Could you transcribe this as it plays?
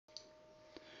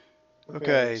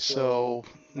Okay, so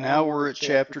now we're at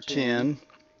chapter 10,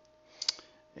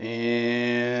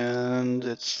 and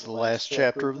it's the last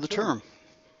chapter of the term.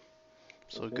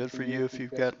 So good for you if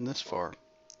you've gotten this far.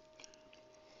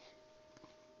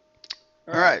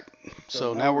 All right,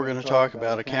 so now we're going to talk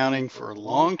about accounting for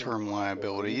long-term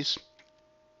liabilities.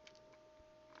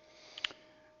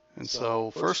 And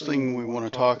so first thing we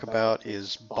want to talk about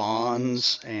is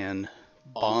bonds and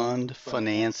bond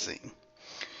financing.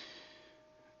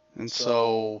 And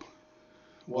so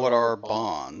what are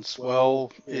bonds?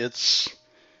 Well, it's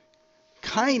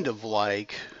kind of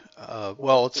like,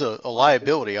 it's a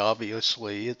liability,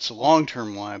 obviously. It's a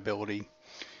long-term liability,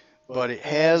 but it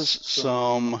has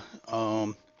some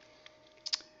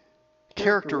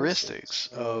characteristics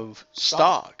of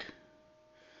stock.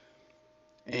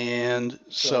 And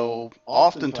so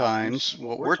oftentimes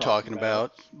what we're talking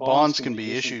about, bonds can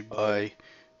be issued by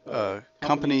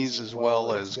companies as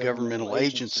well as governmental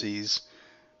agencies.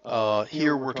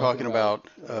 Here we're talking about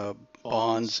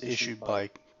bonds issued by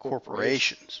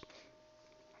corporations.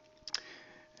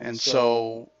 And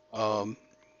so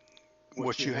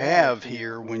what you have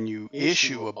here, when you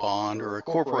issue a bond or a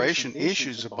corporation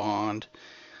issues a bond,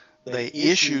 they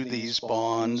issue these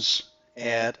bonds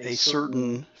at a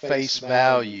certain face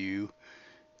value.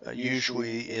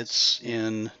 Usually it's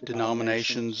in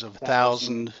denominations of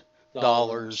 $1,000,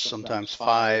 sometimes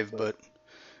 $5, but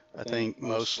I think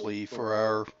mostly for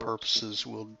our purposes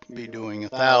we'll be doing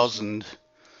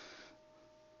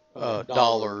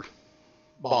 $1,000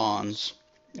 bonds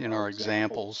in our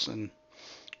examples and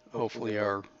hopefully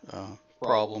our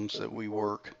problems that we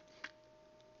work.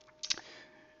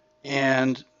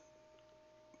 And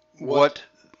what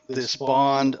this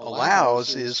bond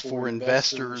allows is for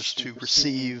investors to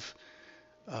receive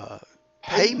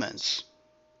payments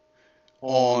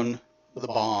on the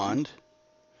bond,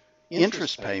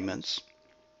 interest payments.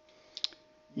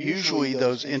 Usually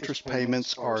those interest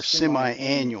payments are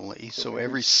semi-annually, so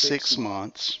every 6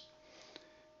 months.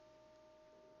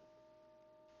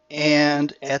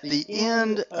 And at the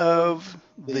end of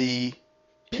the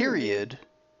period,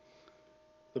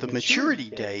 the maturity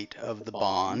date of the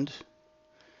bond,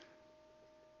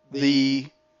 the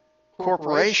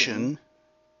corporation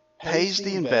pays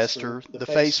the investor the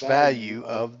face value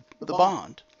of the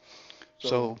bond.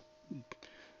 So,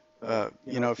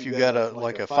 if you got a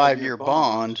 5-year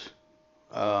bond,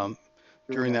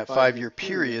 during that 5-year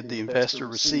period, the investor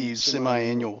receives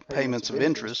semi-annual payments of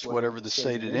interest, whatever the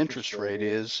stated interest rate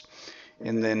is,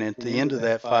 and then at the end of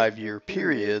that 5-year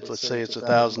period, let's say it's a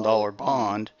 $1,000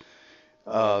 bond,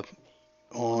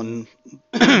 on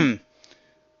the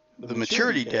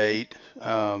maturity date,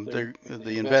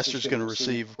 the investor is going to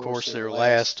receive, of course, their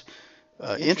last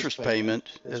interest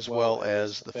payment as well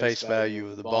as the face value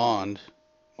of the bond,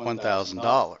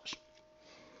 $1,000.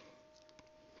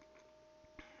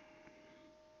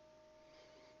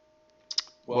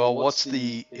 Well, what's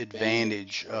the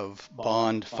advantage of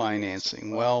bond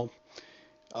financing? Well,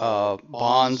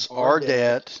 bonds are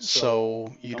debt,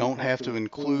 so you don't have to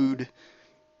include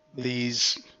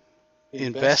these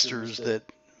investors that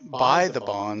buy the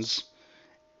bonds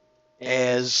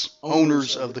as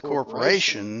owners of the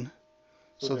corporation,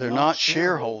 so they're not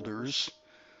shareholders,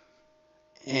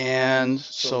 and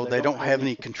so they don't have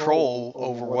any control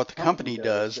over what the company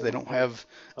does. They don't have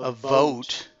a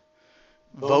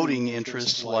voting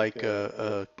interest like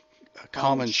a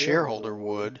common shareholder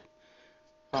would,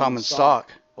 common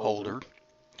stock holder.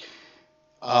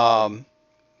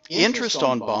 Interest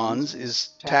on bonds is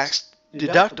tax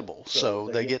deductible, so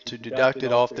they get to deduct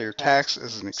it off their tax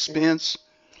as an expense,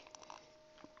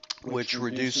 which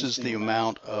reduces the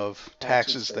amount of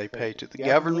taxes they pay to the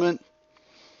government,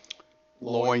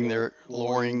 lowering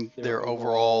their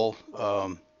overall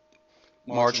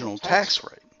marginal tax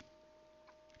rate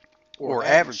or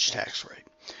average tax rate.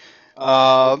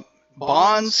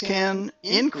 Bonds can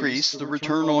increase the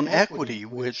return on equity,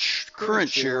 which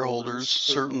current shareholders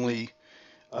certainly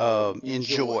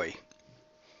enjoy.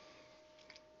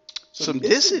 Some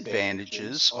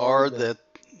disadvantages are that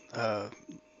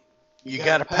you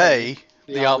got to pay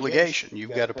the obligation.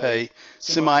 You've got to pay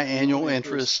semi-annual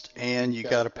interest, and you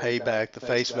got to pay back the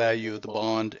face value of the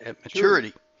bond at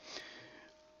maturity.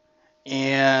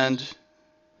 And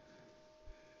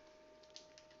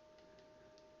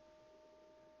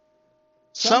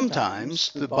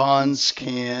sometimes the bonds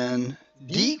can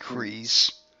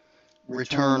decrease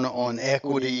return on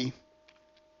equity.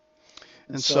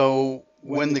 And so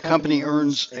when the company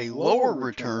earns a lower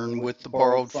return with the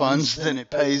borrowed funds than it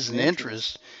pays in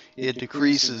interest, it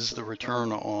decreases the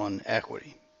return on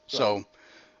equity. So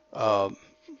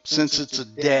since it's a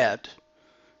debt,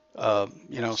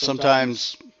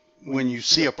 sometimes when you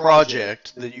see a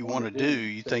project that you want to do,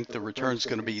 you think the return's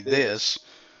going to be this.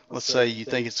 Let's say you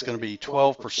think it's going to be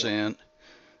 12%.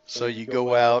 So you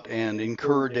go out and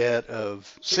incur debt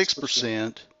of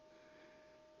 6%,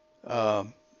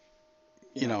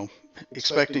 you know,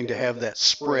 expecting to have that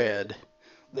spread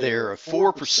there of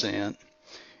 4%.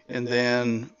 And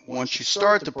then once you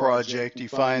start the project, you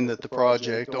find that the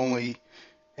project only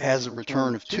has a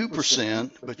return of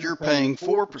 2%, but you're paying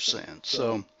 4%.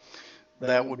 So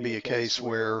that would be a case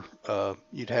where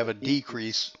you'd have a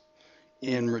decrease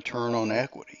in return on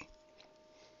equity.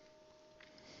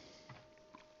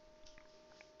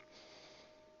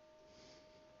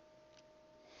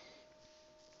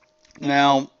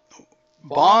 Now,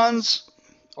 bonds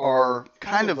are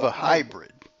kind of a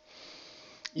hybrid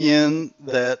in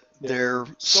that they're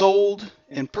sold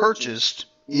and purchased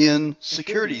in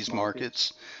securities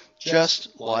markets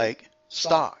just like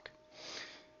stock.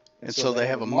 And so they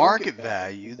have a market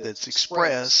value that's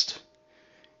expressed,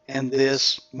 and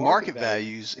this market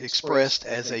value is expressed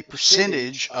as a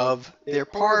percentage of their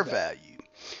par value.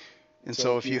 And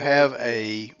so if you have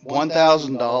a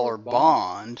 $1,000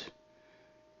 bond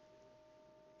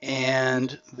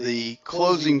and the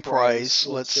closing price,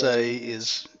 let's say,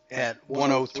 is at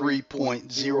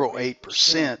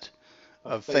 103.08%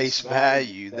 of face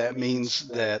value, that means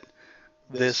that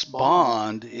this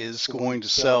bond is going to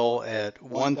sell at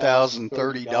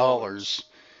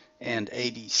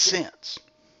 $1,030.80.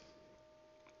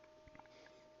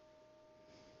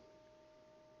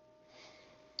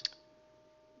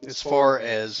 As far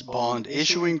as bond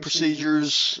issuing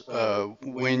procedures,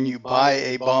 when you buy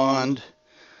a bond,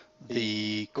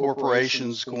 the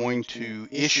corporation's going to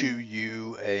issue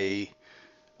you a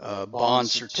bond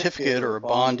certificate or a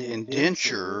bond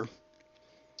indenture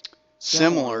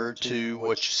similar to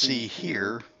what you see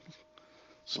here.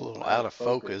 It's a little out of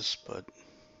focus, but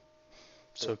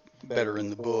it's better in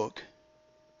the book.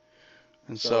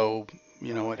 And so,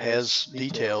 you know, it has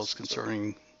details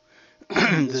concerning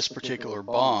this particular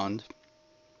bond.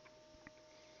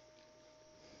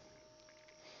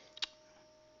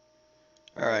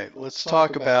 All right, let's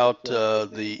talk about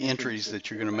the entries that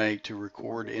you're going to make to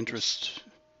record interest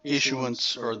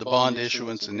issuance, or the bond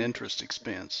issuance and interest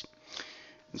expense.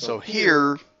 And so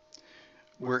here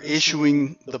we're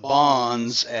issuing the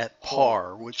bonds at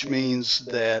par, which means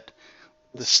that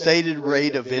the stated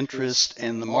rate of interest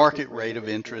and the market rate of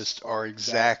interest are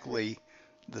exactly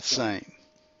the same.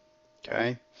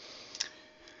 Okay?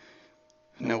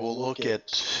 Now we'll look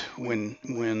at when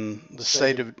the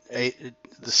stated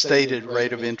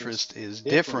rate of interest is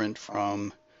different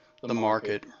from the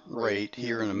market rate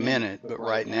here in a minute, but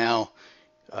right now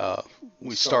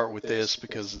we start with this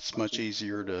because it's much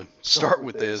easier to start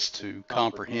with this to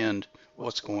comprehend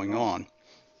what's going on.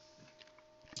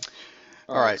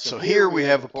 All right, so here we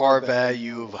have a par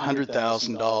value of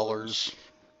 $100,000,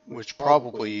 which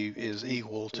probably is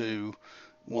equal to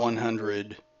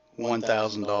 100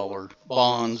 $1,000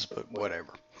 bonds, but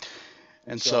whatever.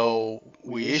 And so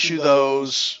we issue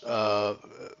those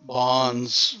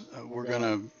bonds. We're going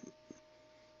to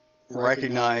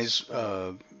recognize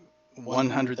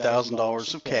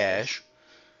 $100,000 of cash,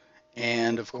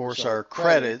 and of course our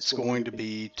credit's going to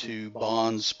be to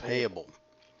bonds payable.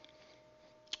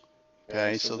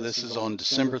 Okay, so this is on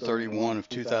December 31 of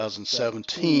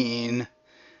 2017.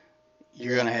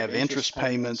 You're going to have interest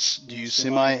payments due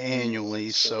semi-annually,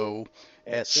 so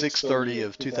at 6/30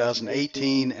 of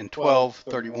 2018 and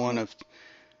 12/31 of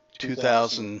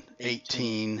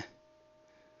 2018,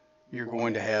 you're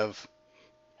going to have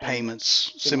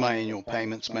payments, semi-annual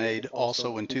payments made.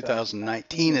 Also in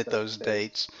 2019 at those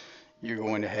dates, you're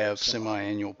going to have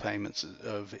semi-annual payments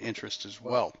of interest as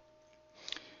well.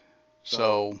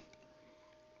 So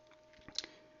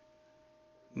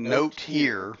note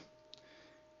here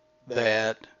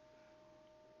that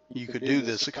you could do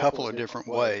this a couple of different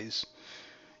ways.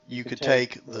 You could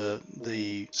take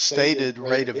the stated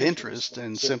rate of interest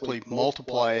and simply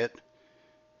multiply it,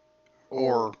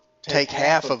 or take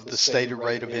half of the stated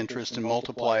rate of interest and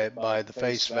multiply it by the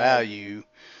face value,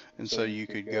 and so you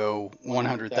could go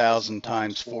 100,000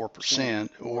 times 4%,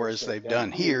 or as they've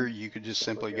done here, you could just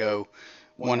simply go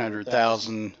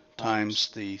 100,000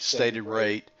 times the stated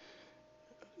rate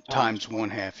times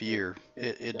 1/2 year.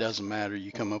 It doesn't matter.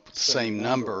 You come up with the same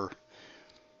number,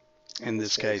 in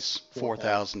this case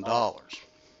 $4,000.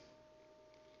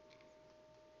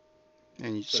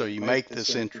 And so you make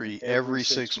this entry every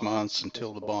 6 months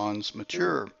until the bonds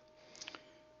mature.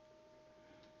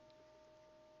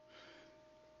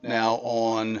 Now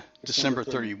on December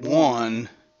 31,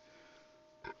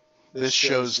 this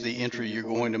shows the entry you're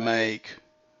going to make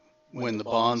when the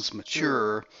bonds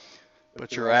mature.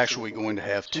 but you're actually going to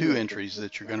have two entries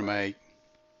that you're going to make.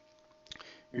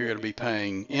 You're going to be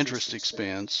paying interest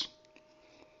expense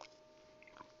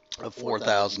of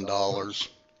 $4,000.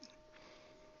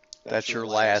 That's your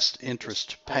last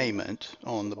interest payment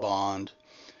on the bond.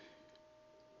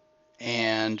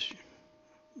 And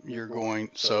you're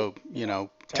going, so, you know,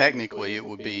 technically it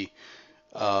would be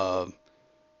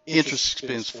interest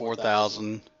expense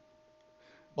 $4,000,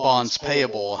 bonds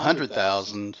payable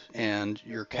 $100,000, and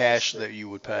your cash that you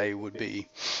would pay would be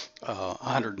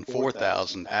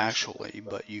 $104,000 actually,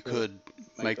 but you could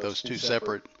make those two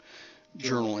separate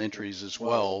journal entries as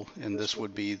well, and this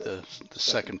would be the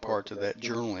second part to that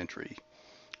journal entry,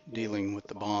 dealing with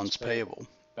the bonds payable,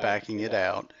 backing it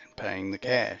out, and paying the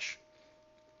cash.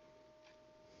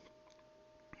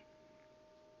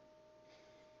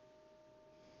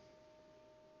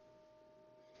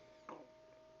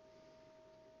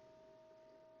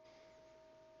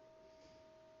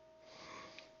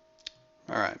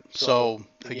 All right, so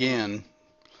again,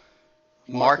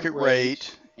 market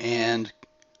rate and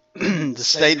the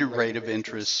stated rate of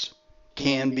interest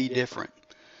can be different.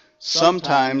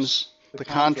 Sometimes the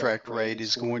contract rate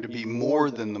is going to be more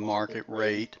than the market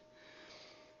rate.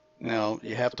 Now,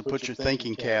 you have to put your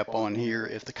thinking cap on here.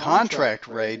 If the contract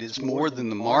rate is more than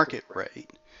the market rate,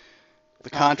 the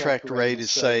contract rate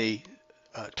is, say,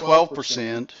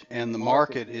 12%, and the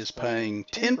market is paying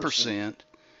 10%,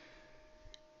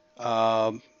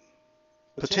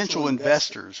 potential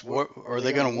investors, are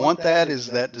they going to want that? Is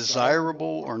that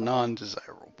desirable or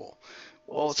non-desirable?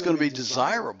 Well, it's going to be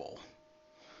desirable.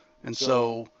 And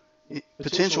so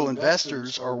potential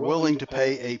investors are willing to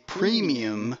pay a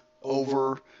premium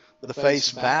over the face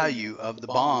value of the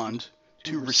bond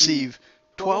to receive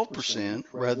 12%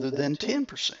 rather than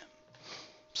 10%.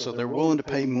 So they're willing to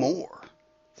pay more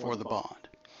for the bond.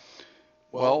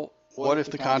 Well, what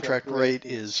if the contract rate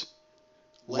is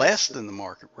less than the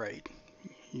market rate?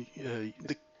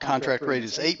 The contract rate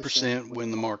is 8%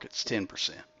 when the market's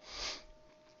 10%.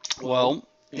 Well,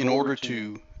 in order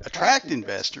to attract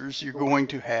investors, you're going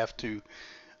to have to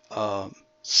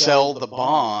sell the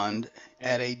bond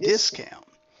at a discount.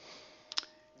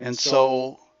 And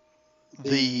so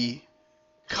the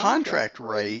contract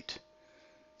rate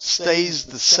stays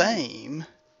the same,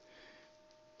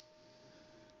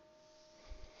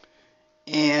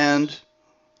 and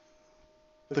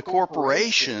the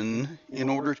corporation, in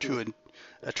order to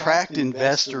attract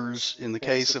investors in the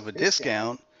case of a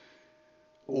discount,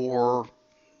 or,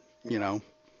 you know,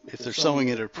 if they're selling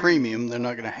it at a premium, they're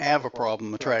not going to have a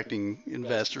problem attracting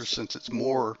investors since it's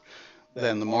more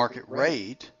than the market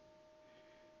rate.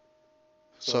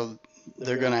 So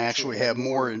they're going to actually have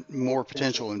more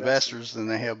potential investors than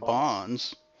they have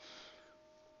bonds.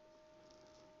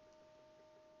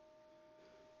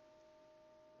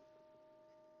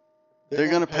 They're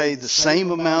going to pay the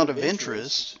same amount of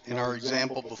interest. In our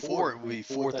example before, it would be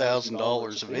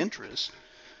 $4,000 of interest,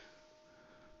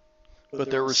 but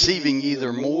they're receiving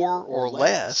either more or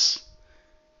less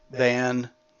than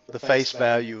the face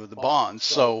value of the bonds.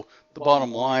 So the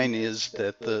bottom line is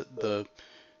that the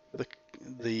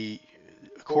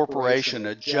corporation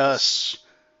adjusts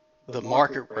the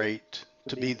market rate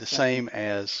to be the same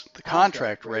as the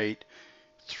contract rate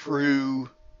through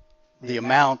the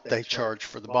amount they charge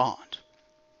for the bond.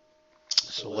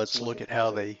 So let's look at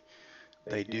how they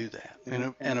do that.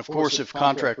 And of course, if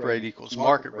contract rate equals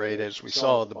market rate, as we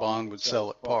saw, the bond would sell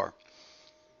at par.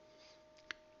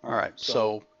 All right,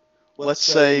 so let's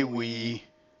say we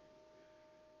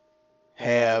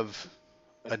have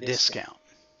a discount.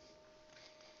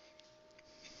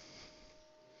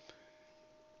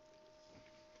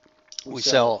 We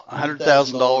sell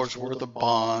 $100,000 worth of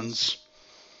bonds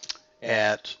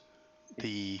at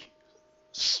the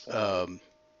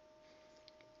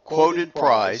quoted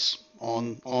price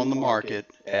on the market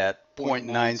at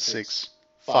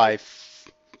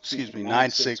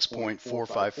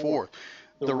 96.454.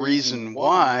 The reason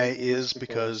why is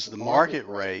because the market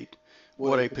rate,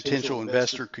 what a potential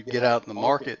investor could get out in the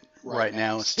market right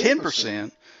now, is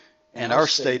 10%, and our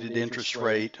stated interest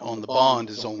rate on the bond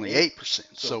is only 8%.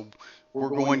 So we're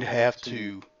going to have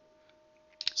to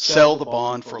sell the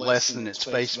bond for less than its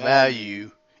face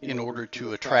value in order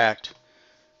to attract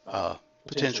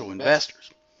potential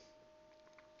investors.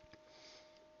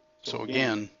 So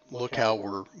again, look how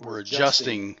we're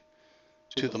adjusting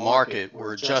to the market.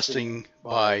 We're adjusting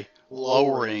by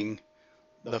lowering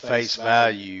the face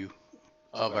value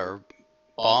of our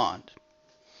bond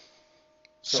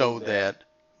so that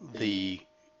the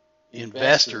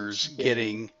investors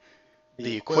getting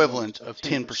the equivalent of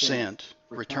 10%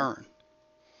 return.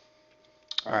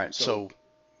 All right, so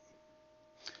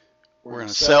we're going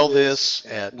to sell this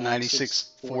at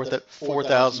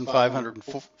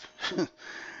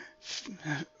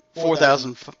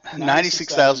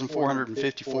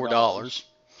 $96,454.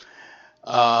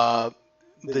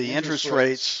 The interest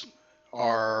rates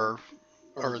are,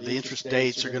 or the interest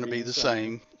dates are going to be the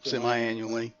same,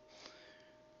 semi-annually.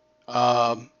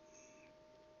 The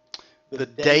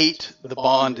date the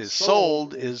bond is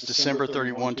sold is December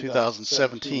 31,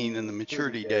 2017, and the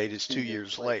maturity date is 2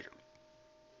 years later.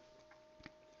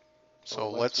 So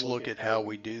let's look at how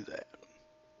we do that.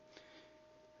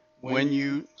 When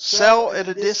you sell at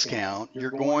a discount,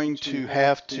 you're going to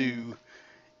have to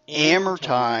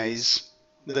amortize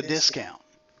the discount,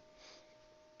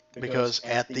 because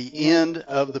at the end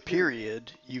of the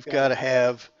period, you've got to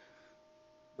have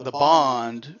the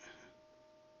bond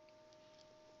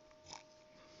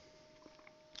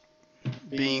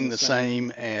being the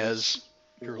same as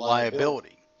your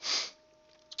liability.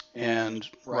 And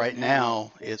right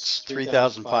now, it's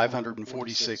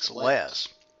 $3,546 less.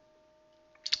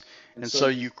 And so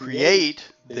you create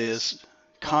this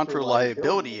contra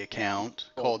liability account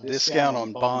called discount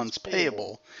on bonds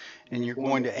payable, and you're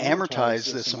going to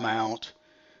amortize this amount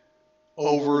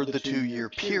over the 2-year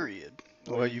period.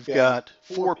 Well, you've got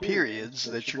 4 periods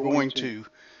that you're going to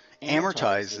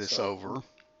amortize this over.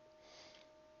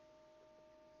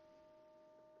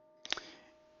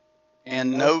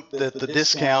 And note that the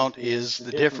discount is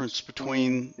the difference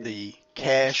between the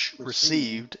cash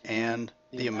received and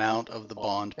the amount of the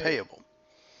bond payable.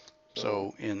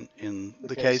 So in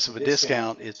the case of a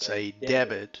discount, it's a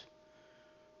debit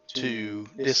to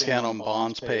discount on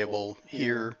bonds payable,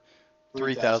 here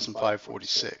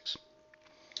 $3,546.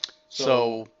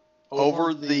 So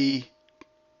over the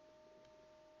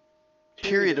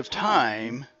period of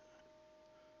time,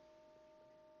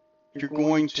 you're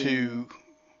going to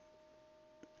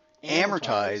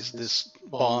amortize this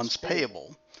bonds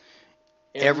payable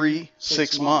every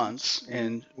 6 months,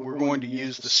 and we're going to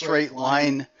use the straight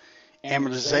line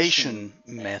amortization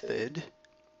method.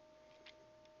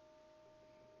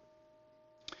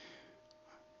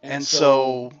 And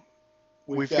so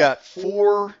we've got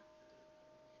 4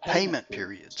 payment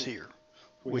periods here.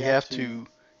 We have to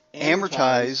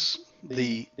amortize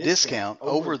the discount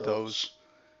over those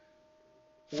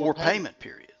 4 payment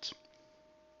periods.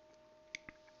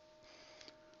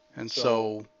 And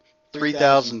so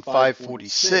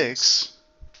 3,546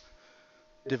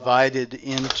 divided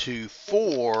into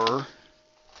 4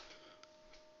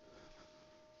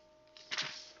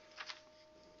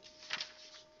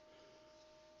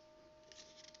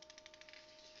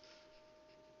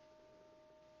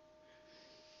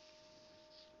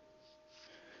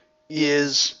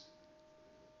 is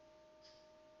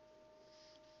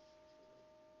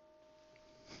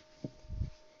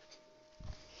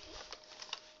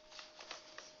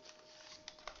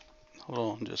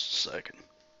hold on just a second.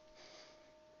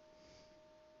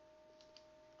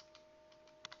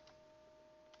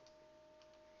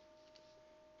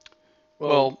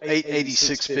 Well,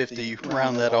 886.50,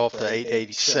 round that off to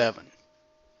 887.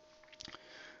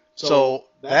 So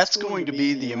that's going to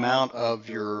be the amount of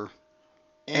your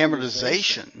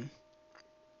amortization.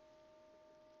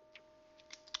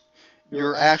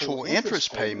 Your actual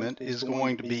interest payment is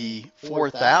going to be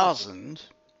 $4,000,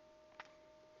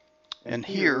 and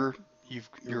here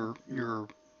your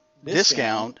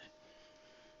discount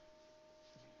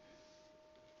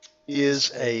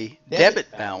is a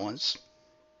debit balance,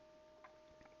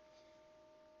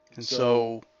 and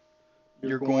so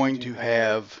you're going to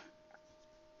have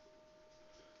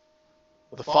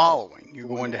the following. You're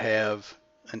going to have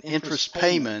an interest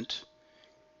payment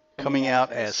coming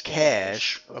out as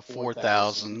cash of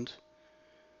 $4,000.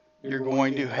 You're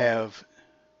going to have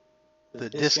the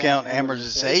discount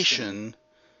amortization,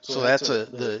 so that's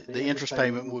the interest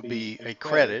payment would be a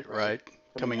credit, right,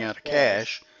 coming out of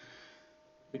cash,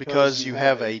 because you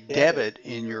have a debit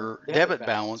in your debit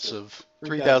balance of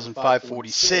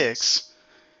 $3,546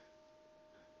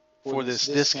 for this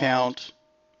discount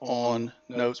on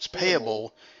notes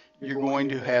payable. You're going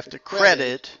to have to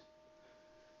credit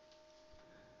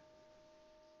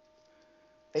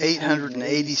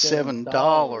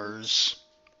 $887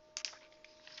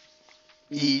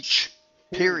 each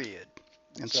period.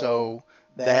 And so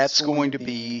that's going to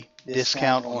be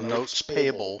discount on notes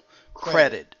payable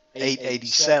credit,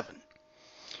 $887.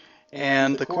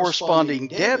 And the corresponding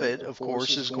debit, of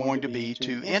course, is going to be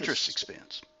to interest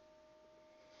expense.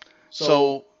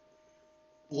 So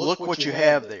look what you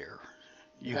have there.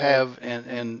 You have,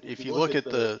 and if you look at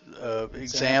the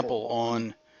example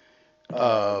on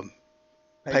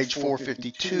page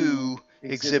 452,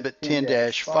 Exhibit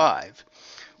 10-5,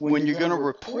 when you're going to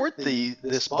report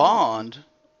this bond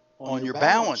on your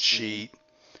balance sheet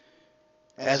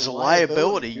as a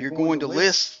liability, you're going to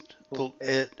list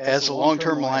it as a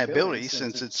long-term liability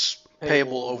since it's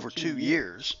payable over 2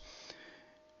 years.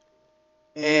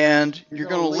 And you're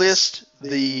going to list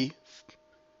the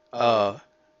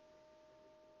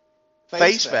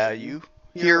face value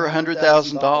here,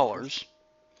 $100,000,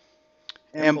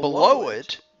 and below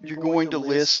it you're going to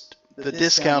list the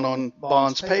discount on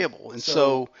bonds payable. And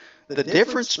so the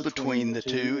difference between the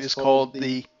two is called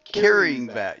the carrying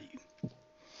value.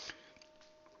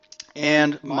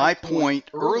 And my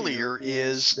point earlier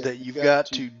is that you've got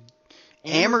to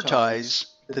amortize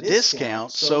the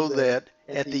discount so that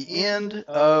at the end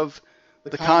of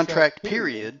the contract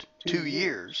period, 2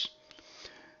 years,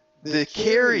 the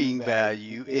carrying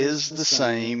value is the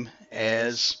same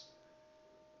as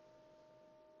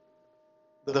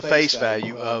the face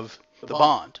value of the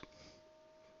bond.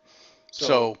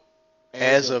 So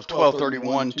as of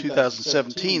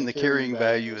 12/31/2017, the carrying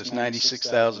value is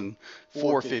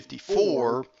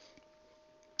 $96,454,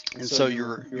 and so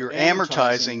you're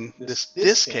amortizing this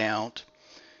discount,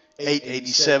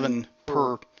 $887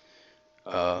 per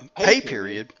pay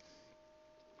period.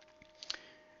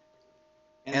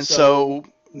 And so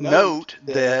note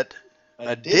that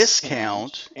a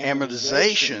discount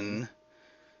amortization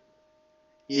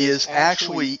is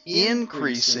actually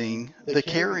increasing the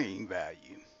carrying value.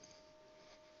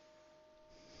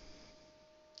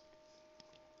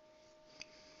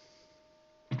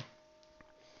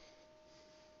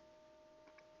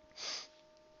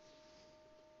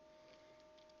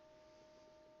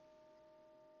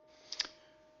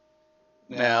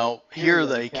 Now, here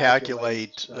they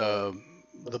calculate the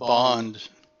bond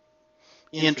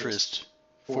interest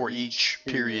for each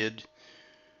period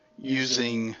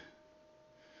using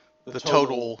the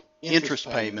total interest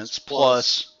payments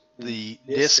plus the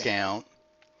discount.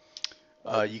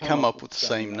 You come up with the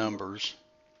same numbers.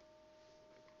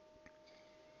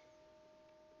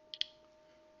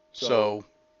 So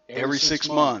every 6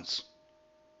 months,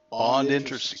 bond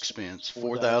interest expense,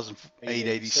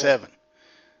 $4,887.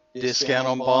 Discount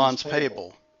on bonds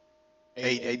payable,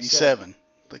 $887.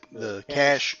 The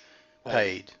cash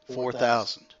paid,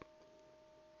 $4,000.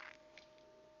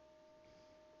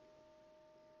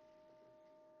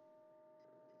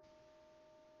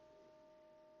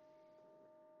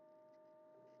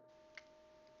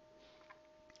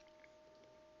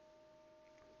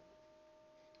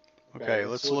 Okay,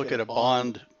 let's look at a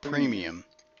bond premium.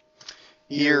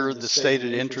 Here, the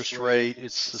stated interest rate,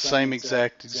 it's the same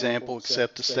exact example,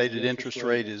 except the stated interest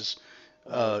rate is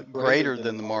greater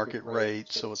than the market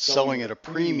rate, so it's selling at a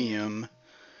premium.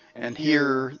 And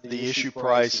here, the issue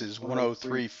price is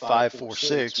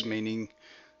 $103,546, meaning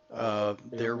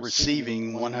they're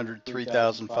receiving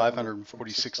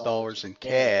 $103,546 in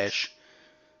cash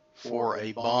for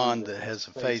a bond that has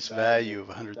a face value of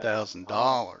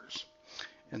 $100,000.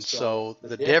 And so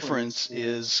the difference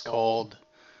is called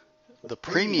the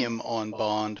premium on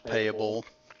bond payable,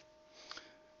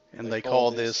 and they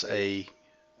call this an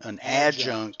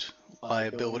adjunct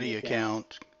liability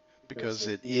account because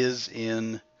it is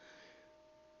in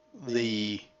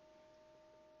the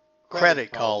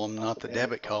credit column, not the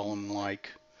debit column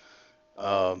like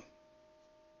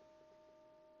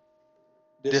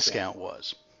discount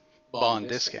was, bond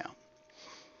discount.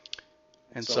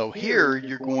 And so here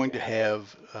you're going to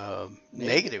have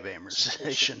negative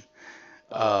amortization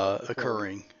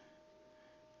occurring.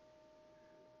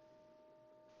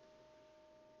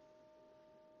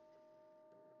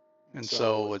 And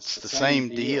so it's the same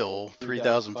deal.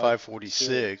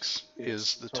 $3,546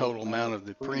 is the total amount of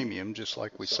the premium, just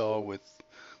like we saw with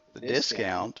the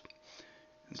discount.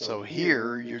 And so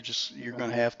here you're going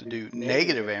to have to do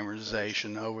negative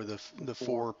amortization over the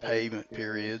 4 payment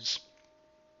periods.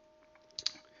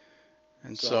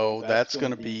 And so that's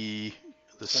going to be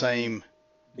the same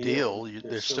deal.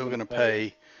 They're still going to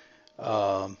pay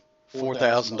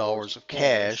 $4,000 of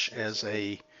cash as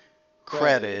a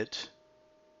credit,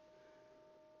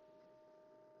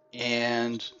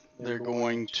 and they're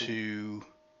going to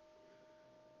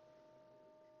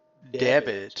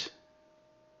debit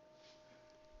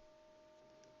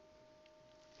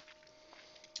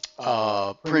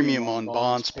premium on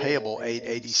bonds payable,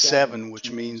 $887,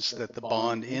 which means that the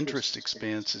bond interest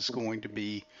expense is going to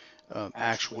be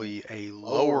actually a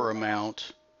lower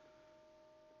amount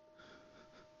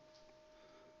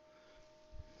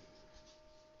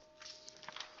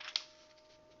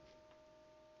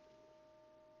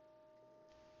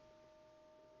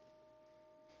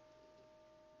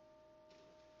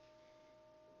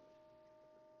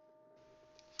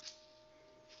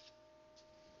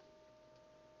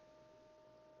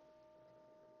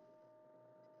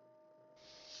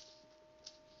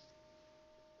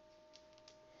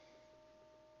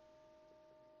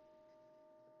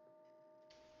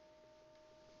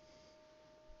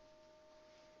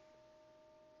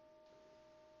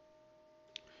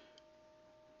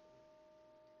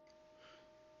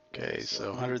Okay,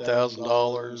 so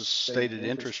 $100,000 stated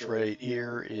interest rate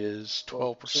here is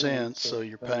 12%, so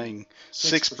you're paying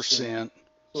 6%.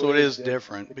 So it is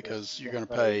different because you're going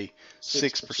to pay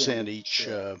 6% each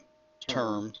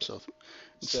term. So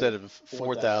instead of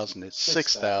 4,000, it's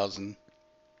 6,000.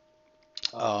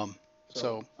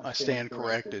 So I stand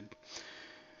corrected.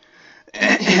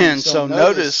 And so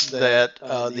notice that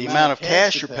the amount of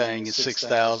cash you're paying is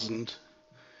 6,000.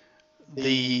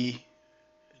 The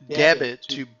debit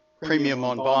to premium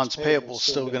on bonds payable is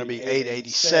still going to be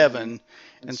 887,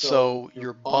 and so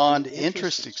your bond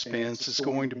interest expense is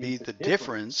going to be the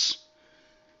difference,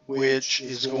 which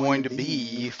is going to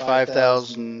be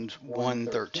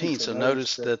 5,113. So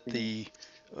notice that the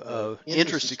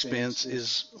interest expense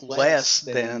is less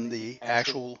than the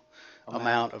actual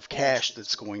amount of cash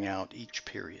that's going out each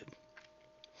period.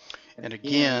 And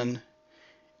again,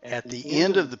 at the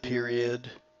end of the period,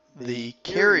 the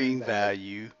carrying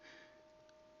value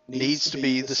needs to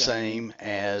be the same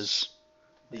as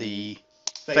the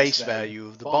face value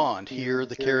of the bond. Here,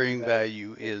 the carrying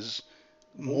value is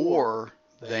more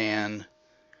than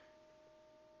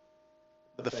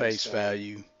the face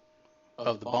value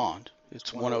of the bond.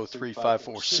 It's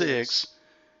 103,546,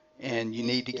 and you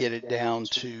need to get it down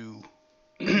to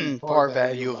par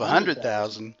value of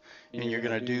 100,000, and you're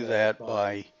going to do that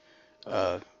by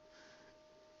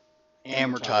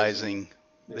amortizing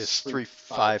this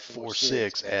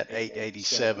 3,546 at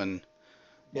 887,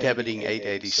 debiting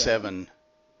 887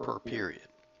 per period.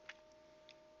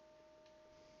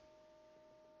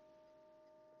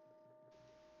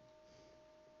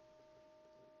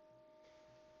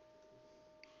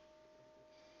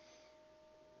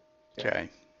 Okay,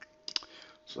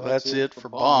 so that's it for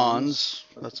bonds.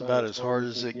 That's about as hard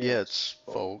as it gets,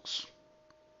 folks,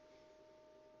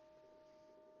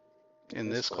 in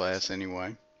this class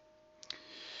anyway.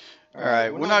 All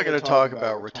right, we're not going to talk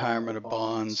about retirement of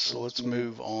bonds, so let's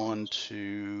move on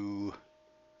to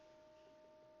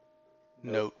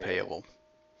note payable.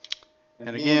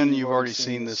 And again, you've already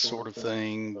seen this sort of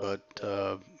thing, but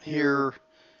here,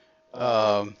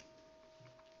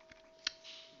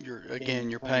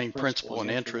 you're paying principal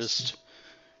and interest.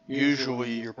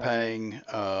 Usually you're paying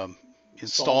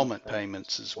installment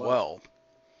payments as well.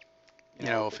 You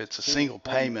know, if it's a single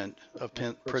payment of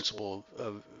principal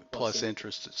plus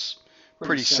interest, it's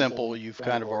pretty simple. You've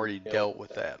kind of already dealt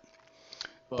with that.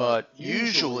 But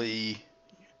usually,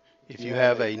 if you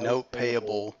have a note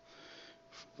payable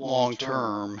long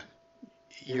term,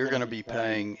 you're going to be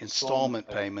paying installment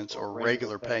payments or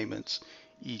regular payments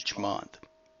each month.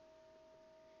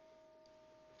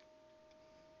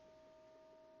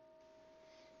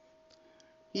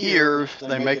 Here,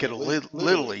 they make it a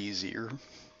little easier.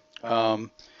 You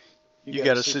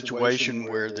got a situation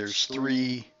where there's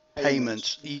 3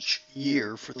 payments each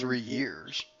year for 3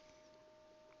 years.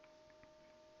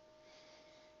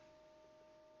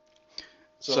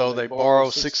 So they borrow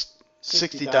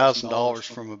 $60,000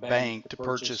 from a bank to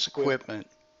purchase equipment.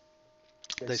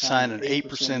 They sign an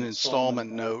 8%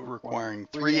 installment note requiring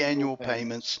 3 annual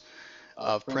payments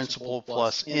of principal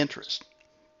plus interest.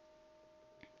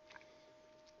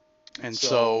 And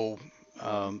so,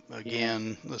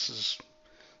 again, this is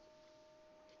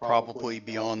probably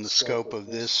beyond the scope of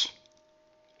this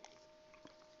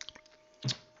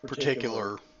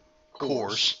particular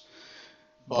course,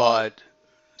 but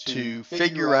to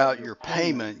figure out your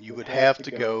payment, you would have to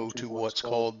go to what's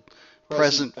called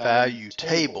present value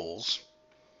tables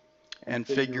and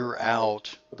figure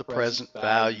out the present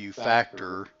value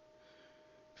factor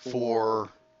for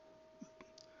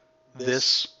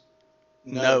this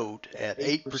note at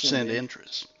 8%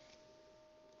 interest.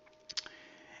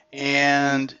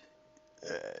 And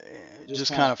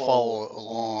just kind of follow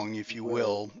along, if you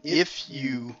will. If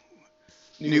you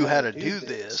knew how to do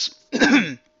this,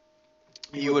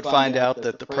 you would find out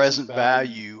that the present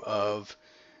value of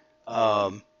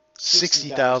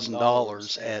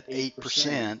 $60,000 at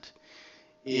 8%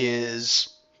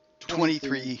 is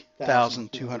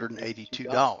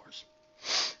 $23,282.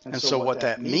 And so what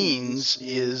that means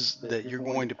is that you're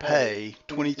going to pay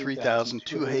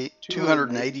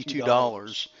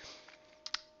 $23,282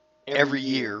 every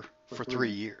year for 3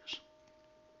 years.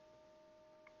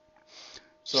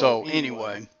 So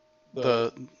anyway,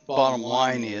 the bottom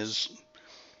line is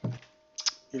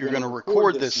you're going to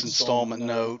record this installment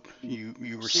note. You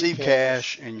receive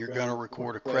cash, and you're going to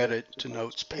record a credit to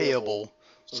notes payable.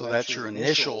 So that's your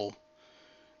initial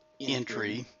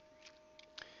entry.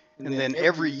 And then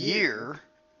every year,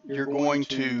 you're going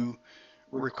to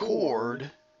record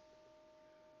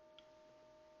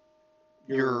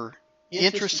your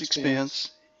interest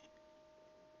expense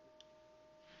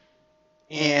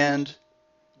and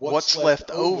what's left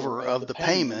over of the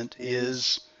payment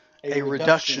is a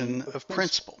reduction of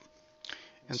principal.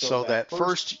 And so that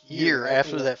first year,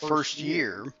 after that first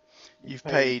year, you've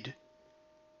paid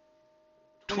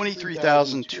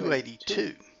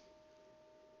 $23,282.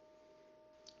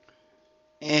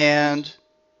 And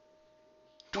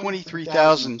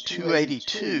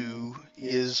 $23,282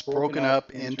 is broken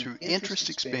up into interest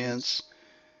expense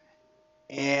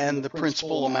and the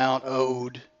principal amount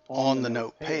owed on the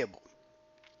note payable.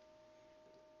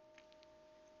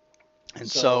 And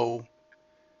so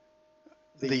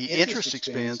the interest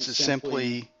expense is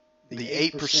simply the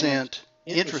 8%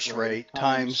 interest rate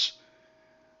times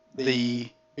the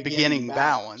beginning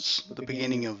balance, the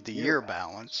beginning of the year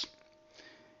balance.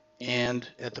 And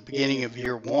at the beginning of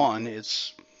year one,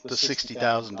 it's the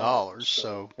 $60,000.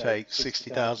 So take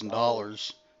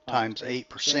 $60,000 times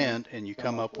 8%, and you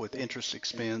come up with interest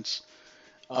expense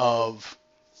of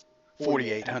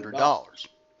 $4,800.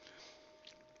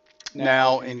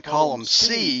 Now, in column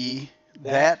C,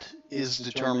 that is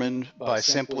determined by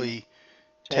simply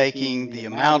taking the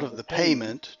amount of the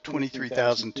payment,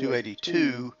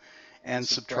 $23,282, and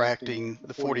subtracting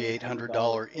the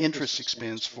 $4,800 interest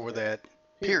expense for that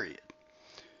period.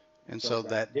 And so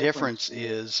that difference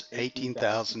is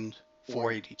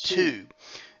 $18,482.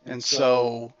 And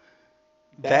so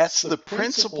that's the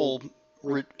principal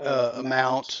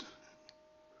amount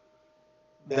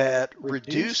that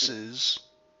reduces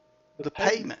the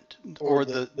payment or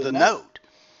the note.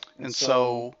 And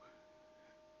so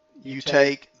you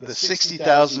take the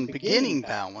 $60,000 beginning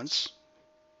balance,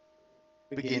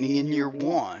 beginning in year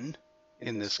one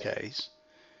in this case,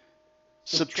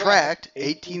 subtract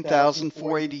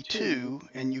 $18,482,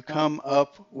 and you come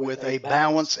up with a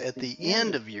balance at the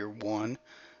end of year one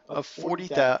of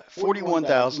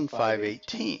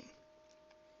 $41,518.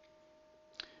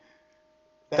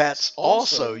 That's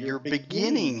also your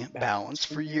beginning balance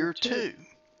for year two.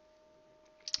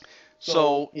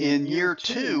 So in year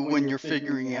two, when you're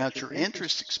figuring out your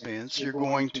interest expense, you're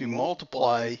going to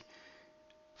multiply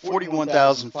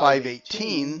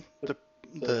 $41,518,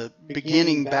 the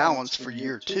beginning balance for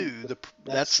year two.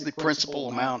 That's the principal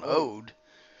amount owed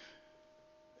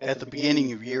at the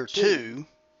beginning of year two.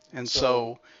 And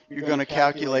so you're going to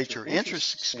calculate your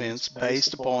interest expense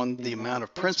based upon the amount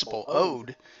of principal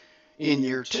owed in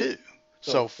year two.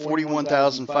 So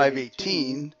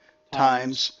 41,518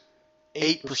 times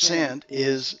 8%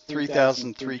 is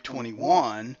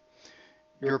 3,321.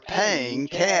 You're paying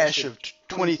cash of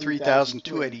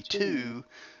 23,282.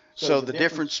 So the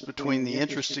difference between the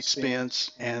interest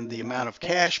expense and the amount of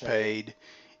cash paid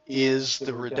is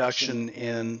the reduction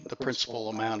in the principal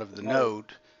amount of the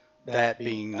note, that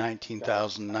being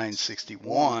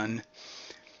 $19,961.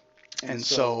 And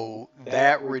so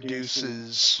that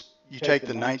reduces, you take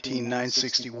the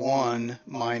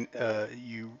 $19,961,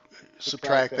 you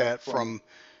subtract that from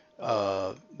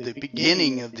the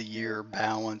beginning of the year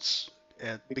balance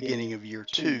at the beginning of year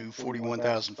two,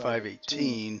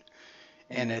 41,518,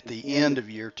 and at the end of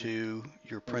year two,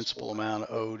 your principal amount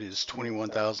owed is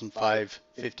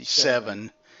 $21,557.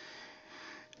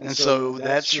 And so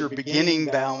that's your beginning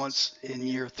balance in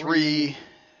year three.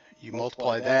 You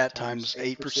multiply that times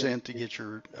 8% to get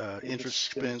your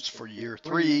interest expense for year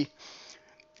three.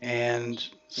 And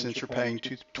since you're paying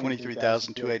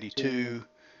 $23,282,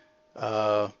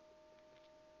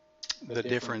 the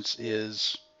difference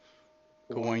is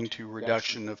going to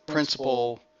reduction of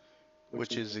principal,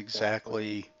 which is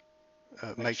exactly,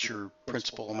 makes your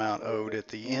principal amount owed at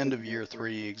the end of year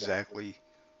three exactly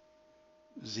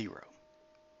zero.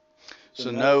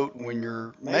 So note, when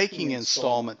you're making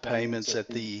installment payments at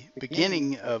the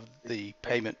beginning of the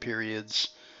payment periods,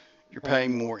 you're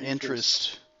paying more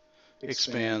interest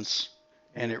expense,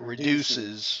 and it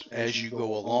reduces as you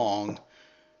go along,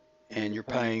 and you're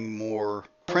paying more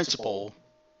principal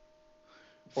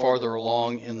farther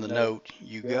along in the note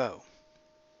you go,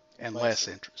 and less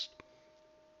interest.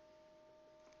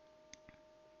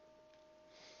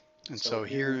 And so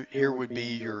here would be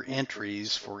your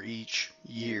entries for each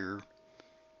year.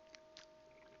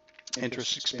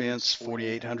 Interest expense,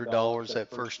 $4,800 that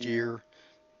first year.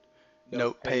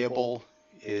 Note payable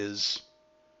is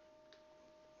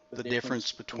the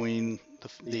difference between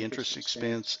the interest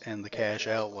expense and the cash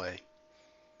outlay.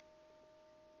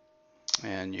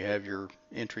 And you have your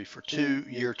entry for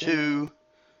year two,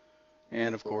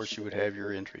 and of course you would have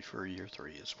your entry for year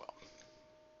three as well.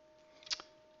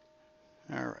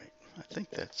 All right, I think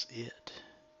that's it.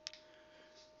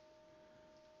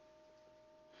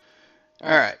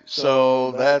 All right,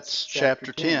 so that's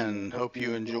chapter 10. Hope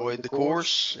you enjoyed the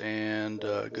course, and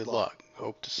good luck.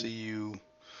 Hope to see you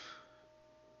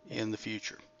in the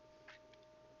future.